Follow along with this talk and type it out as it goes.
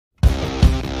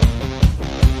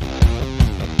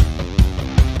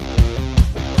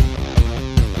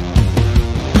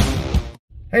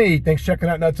Hey, thanks for checking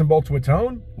out Nuts and Bolts with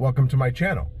Tone. Welcome to my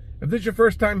channel. If this is your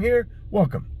first time here,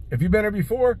 welcome. If you've been here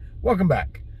before, welcome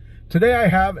back. Today I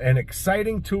have an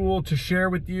exciting tool to share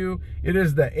with you. It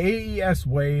is the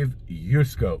AESwave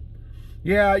uScope.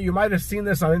 Yeah, you might have seen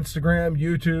this on Instagram,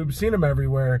 YouTube, seen them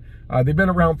everywhere. They've been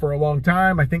around for a long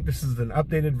time. I think this is an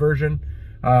updated version.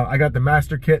 I got the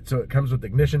master kit, so it comes with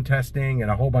ignition testing and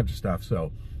a whole bunch of stuff.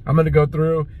 So I'm going to go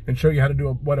through and show you how to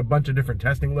do what a bunch of different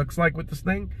testing looks like with this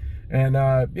thing. And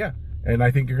yeah, and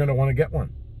I think you're going to want to get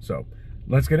one. So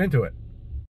let's get into it.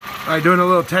 All right, doing a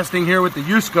little testing here with the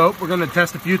uScope. We're going to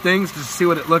test a few things to see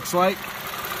what it looks like.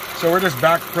 So we're just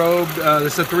back probed.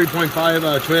 This is a 3.5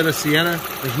 Toyota Sienna.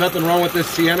 There's nothing wrong with this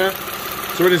Sienna.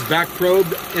 So we're just back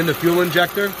probed in the fuel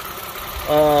injector.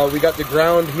 We got the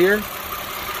ground here,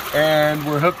 and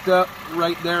we're hooked up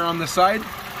right there on the side.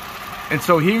 And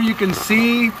so here you can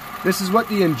see, this is what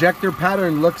the injector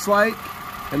pattern looks like.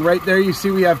 And right there you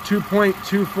see we have 2.24,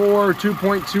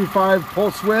 2.25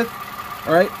 pulse width.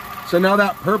 All right, so now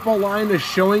that purple line is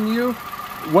showing you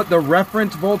what the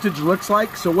reference voltage looks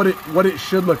like, so what it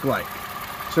should look like.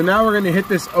 So now we're gonna hit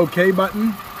this OK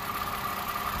button,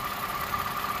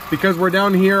 because we're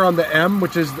down here on the M,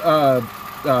 which is, oh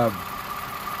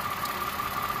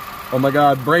my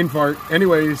God, brain fart.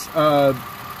 Anyways,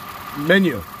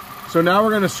 menu. So now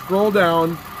we're gonna scroll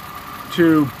down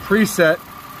to preset,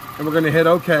 and we're gonna hit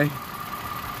OK.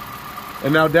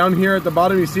 And now down here at the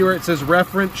bottom, you see where it says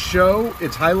reference show,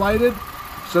 it's highlighted.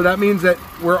 So that means that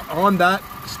we're on that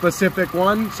specific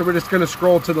one. So we're just gonna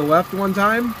scroll to the left one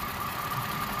time,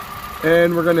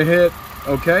 and we're gonna hit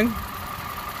OK.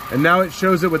 And now it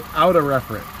shows it without a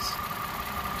reference.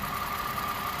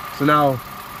 So now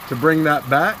to bring that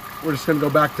back, we're just gonna go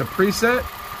back to preset.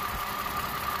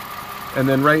 And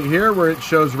then right here where it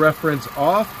shows reference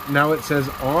off, now it says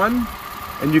on,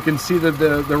 and you can see that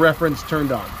the reference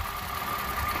turned on.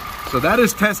 So that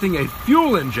is testing a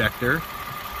fuel injector.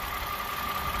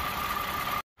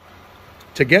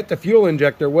 To get the fuel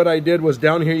injector, what I did was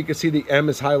down here, you can see the M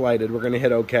is highlighted. We're gonna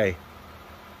hit OK.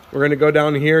 We're gonna go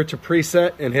down here to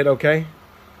preset and hit OK.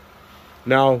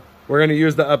 Now, we're gonna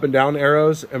use the up and down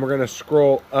arrows, and we're gonna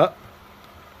scroll up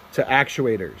to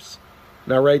actuators.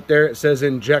 Now right there, it says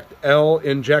inject L,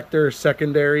 injector,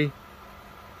 secondary,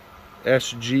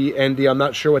 SGND. I'm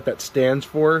not sure what that stands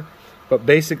for, but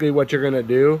basically what you're gonna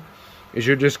do is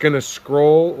you're just gonna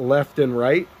scroll left and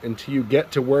right until you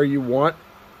get to where you want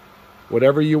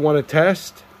whatever you want to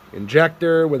test.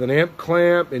 Injector with an amp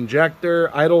clamp,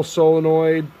 injector, idle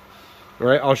solenoid. All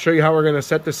right, I'll show you how we're gonna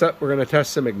set this up. We're gonna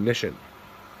test some ignition.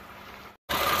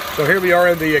 So here we are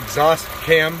in the exhaust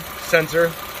cam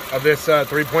sensor of this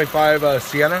 3.5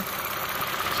 Sienna.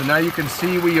 So now you can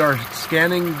see we are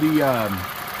scanning the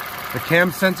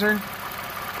cam sensor.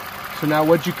 So now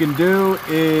what you can do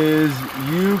is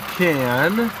you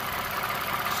can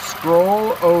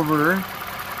scroll over.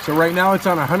 So right now it's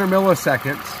on 100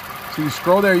 milliseconds. So you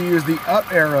scroll there, you use the up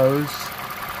arrows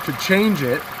to change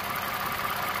it.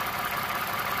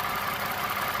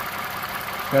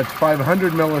 That's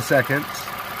 500 milliseconds.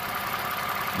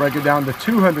 Break it down to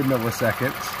 200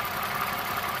 milliseconds,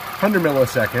 100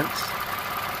 milliseconds,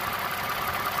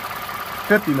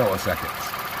 50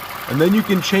 milliseconds. And then you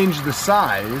can change the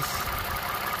size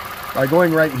by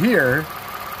going right here,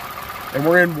 and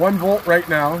we're in 1 volt right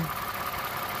now.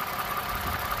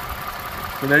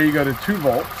 So there you go to 2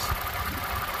 volts.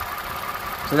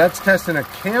 So that's testing a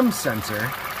cam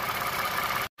sensor.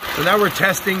 So now we're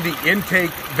testing the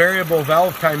intake variable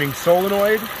valve timing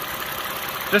solenoid.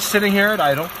 Just sitting here at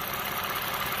idle.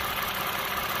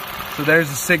 So there's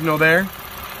the signal there.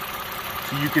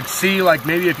 So you could see, like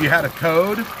maybe if you had a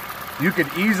code, you could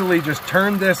easily just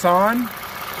turn this on,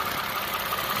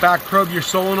 back probe your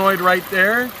solenoid right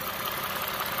there,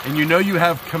 and you know you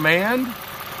have command.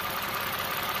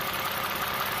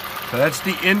 So that's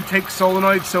the intake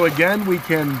solenoid. So again, we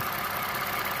can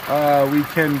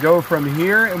go from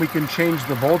here and we can change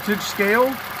the voltage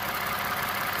scale.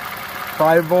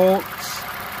 5 volts,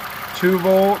 2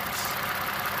 volts.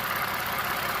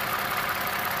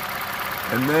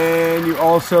 And then you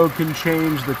also can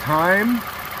change the time.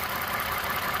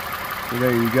 So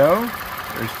there you go.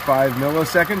 There's 5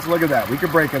 milliseconds. Look at that. We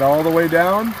could break it all the way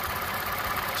down.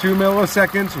 2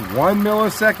 milliseconds, 1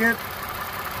 millisecond.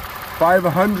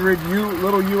 500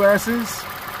 little US's.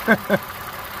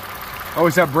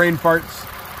 Always have brain farts.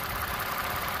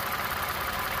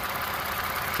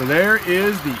 So there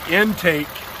is the intake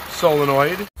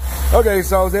solenoid. Okay,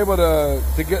 so I was able to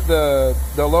get the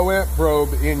low amp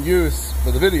probe in use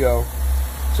for the video.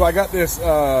 So I got this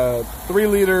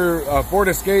 3-liter Ford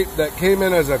Escape that came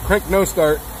in as a crank no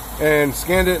start, and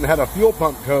scanned it and had a fuel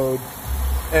pump code.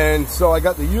 And so I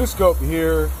got the uScope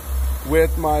here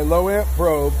with my low amp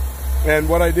probe. And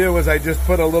what I did was I just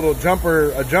put a little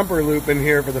jumper loop in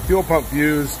here for the fuel pump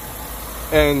fuse.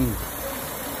 And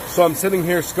so I'm sitting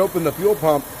here scoping the fuel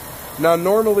pump. Now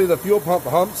normally the fuel pump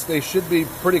humps, they should be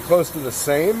pretty close to the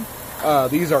same.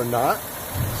 These are not.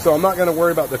 So I'm not gonna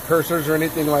worry about the cursors or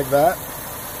anything like that.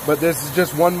 But this is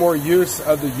just one more use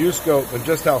of the uScope and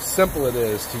just how simple it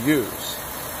is to use.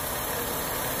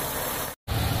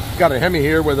 Got a Hemi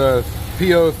here with a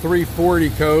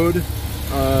PO340 code.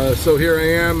 So here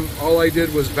I am. All I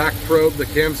did was back probe the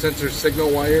cam sensor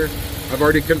signal wire. I've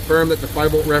already confirmed that the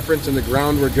 5-volt reference and the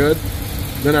ground were good.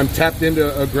 Then I'm tapped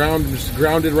into a ground, just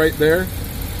grounded right there.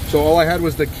 So all I had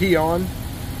was the key on,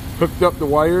 hooked up the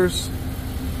wires,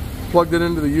 plugged it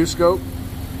into the uScope,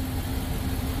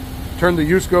 turned the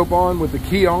uScope on with the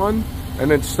key on, and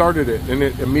then started it. And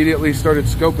it immediately started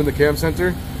scoping the cam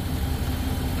sensor.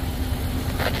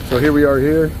 So here we are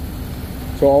here.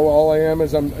 So all I am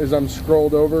is I'm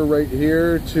scrolled over right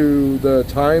here to the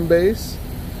time base,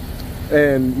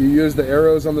 and you use the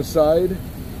arrows on the side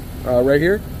right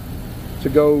here to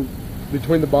go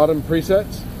between the bottom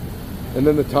presets and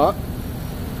then the top.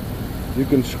 You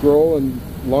can scroll in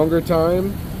longer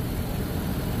time.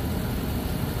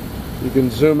 You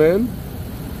can zoom in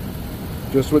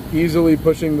just with easily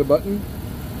pushing the button.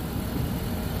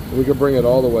 We can bring it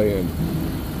all the way in.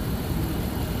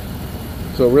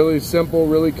 So really simple,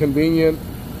 really convenient,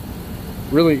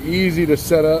 really easy to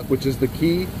set up, which is the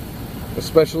key,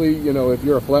 especially, you know, if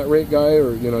you're a flat rate guy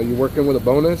or, you know, you're working with a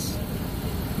bonus.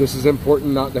 This is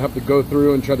important not to have to go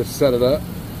through and try to set it up.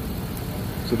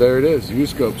 So there it is,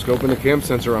 uScope, scoping the cam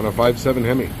sensor on a 5.7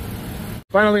 Hemi.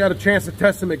 Finally got a chance to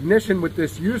test some ignition with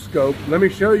this uScope. Let me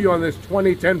show you on this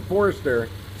 2010 Forester.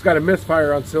 It's got a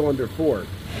misfire on cylinder 4.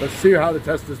 Let's see how to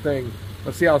test this thing.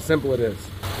 Let's see how simple it is.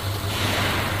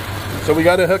 So we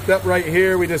got it hooked up right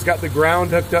here. We just got the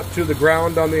ground hooked up to the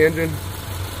ground on the engine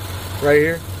right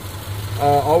here.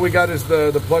 All we got is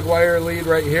the plug wire lead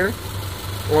right here.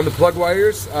 On the plug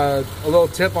wires, a little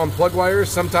tip on plug wires,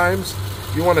 sometimes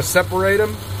you want to separate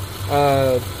them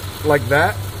like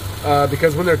that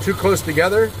because when they're too close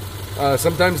together,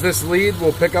 sometimes this lead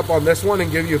will pick up on this one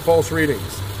and give you false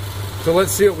readings. So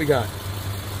let's see what we got.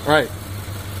 All right,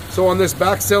 so on this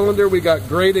back cylinder, we got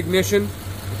great ignition.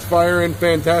 It's firing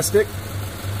fantastic.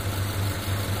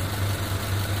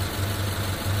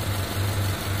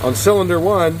 On cylinder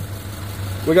 1,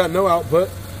 we got no output.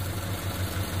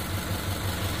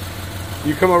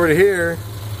 You come over to here.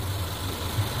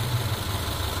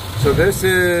 So this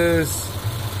is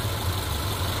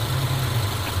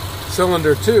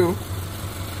cylinder 2.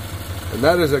 And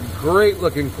that is a great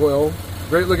looking coil,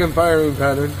 great looking firing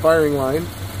pattern, firing line.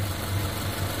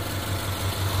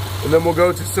 And then we'll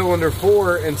go to cylinder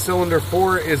 4, and cylinder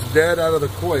 4 is dead out of the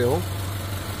coil.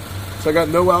 So I got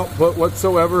no output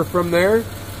whatsoever from there.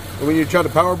 And when you try to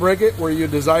power break it, where you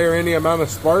desire any amount of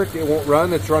spark, it won't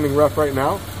run. It's running rough right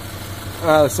now.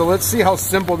 So let's see how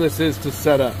simple this is to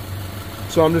set up.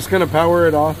 So I'm just going to power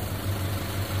it off.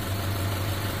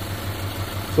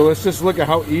 So let's just look at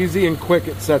how easy and quick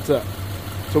it sets up.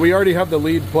 So we already have the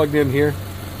lead plugged in here.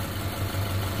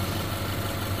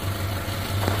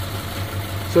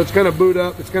 So it's going to boot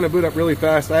up. It's going to boot up really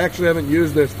fast. I actually haven't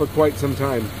used this for quite some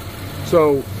time.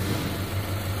 So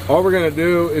all we're going to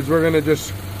do is we're going to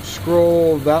just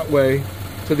scroll that way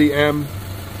to the M.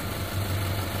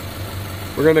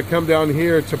 We're going to come down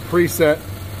here to preset.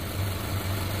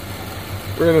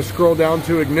 We're going to scroll down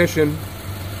to ignition.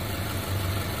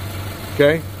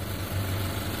 Okay.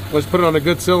 Let's put it on a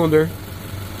good cylinder.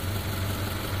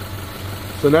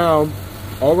 So now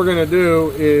all we're going to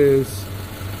do is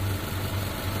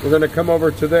we're going to come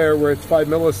over to there where it's 5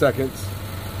 milliseconds.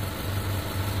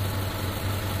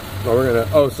 So we're going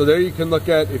to, so there you can look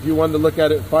at, if you wanted to look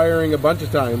at it firing a bunch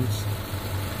of times.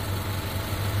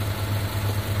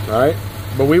 All right.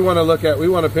 But we want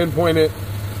to pinpoint it.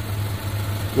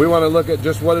 We want to look at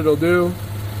just what it'll do.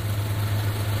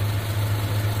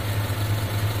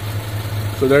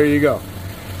 So there you go.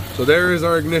 So there is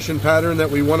our ignition pattern that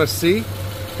we want to see.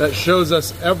 That shows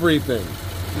us everything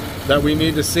that we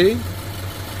need to see.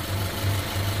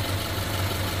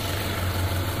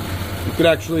 You could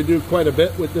actually do quite a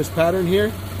bit with this pattern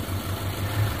here,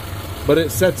 but it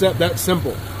sets up that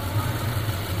simple.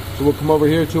 So we'll come over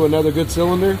here to another good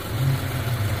cylinder.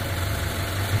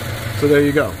 So there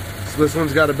you go. So this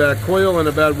one's got a bad coil and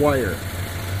a bad wire.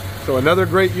 So another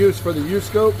great use for the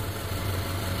uScope.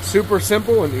 Super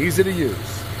simple and easy to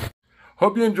use.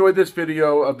 Hope you enjoyed this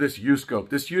video of this uScope.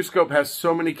 This uScope has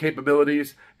so many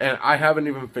capabilities, and I haven't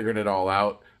even figured it all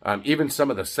out. Even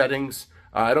some of the settings.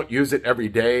 I don't use it every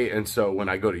day, and so when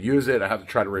I go to use it, I have to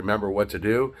try to remember what to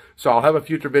do. So I'll have a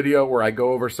future video where I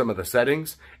go over some of the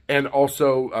settings and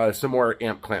also some more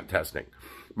amp clamp testing.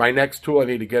 My next tool I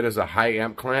need to get is a high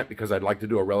amp clamp because I'd like to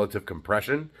do a relative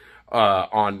compression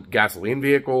on gasoline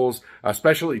vehicles,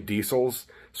 especially diesels.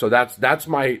 So that's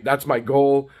my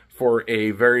goal for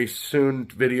a very soon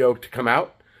video to come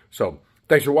out. So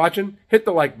thanks for watching. Hit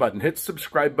the like button, hit the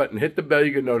subscribe button, hit the bell.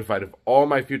 You get notified of all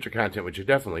my future content, which you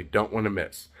definitely don't want to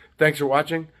miss. Thanks for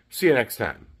watching. See you next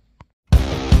time.